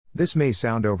This may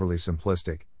sound overly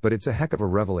simplistic, but it's a heck of a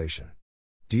revelation.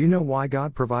 Do you know why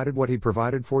God provided what He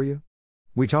provided for you?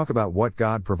 We talk about what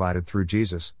God provided through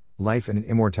Jesus, life and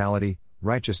immortality,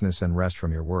 righteousness and rest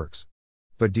from your works.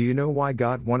 But do you know why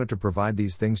God wanted to provide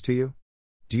these things to you?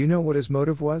 Do you know what His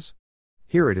motive was?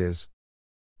 Here it is.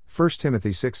 1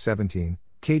 Timothy 6:17,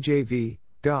 KJV,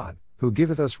 God, who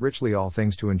giveth us richly all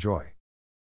things to enjoy.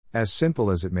 As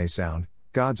simple as it may sound,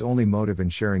 God's only motive in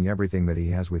sharing everything that He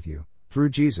has with you, through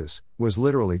Jesus, was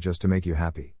literally just to make you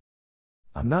happy.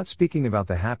 I'm not speaking about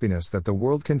the happiness that the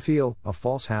world can feel, a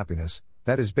false happiness,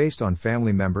 that is based on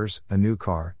family members, a new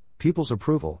car, people's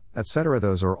approval, etc.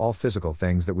 Those are all physical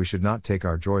things that we should not take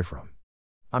our joy from.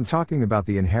 I'm talking about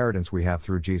the inheritance we have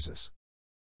through Jesus.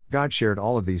 God shared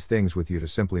all of these things with you to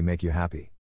simply make you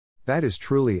happy. That is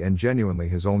truly and genuinely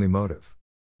His only motive.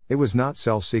 It was not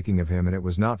self-seeking of Him and it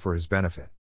was not for His benefit.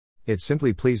 It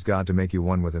simply pleased God to make you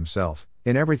one with Himself,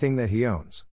 in everything that He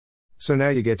owns. So now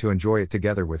you get to enjoy it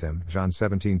together with Him, John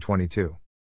 17:22.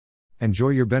 Enjoy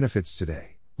your benefits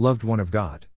today, loved one of God.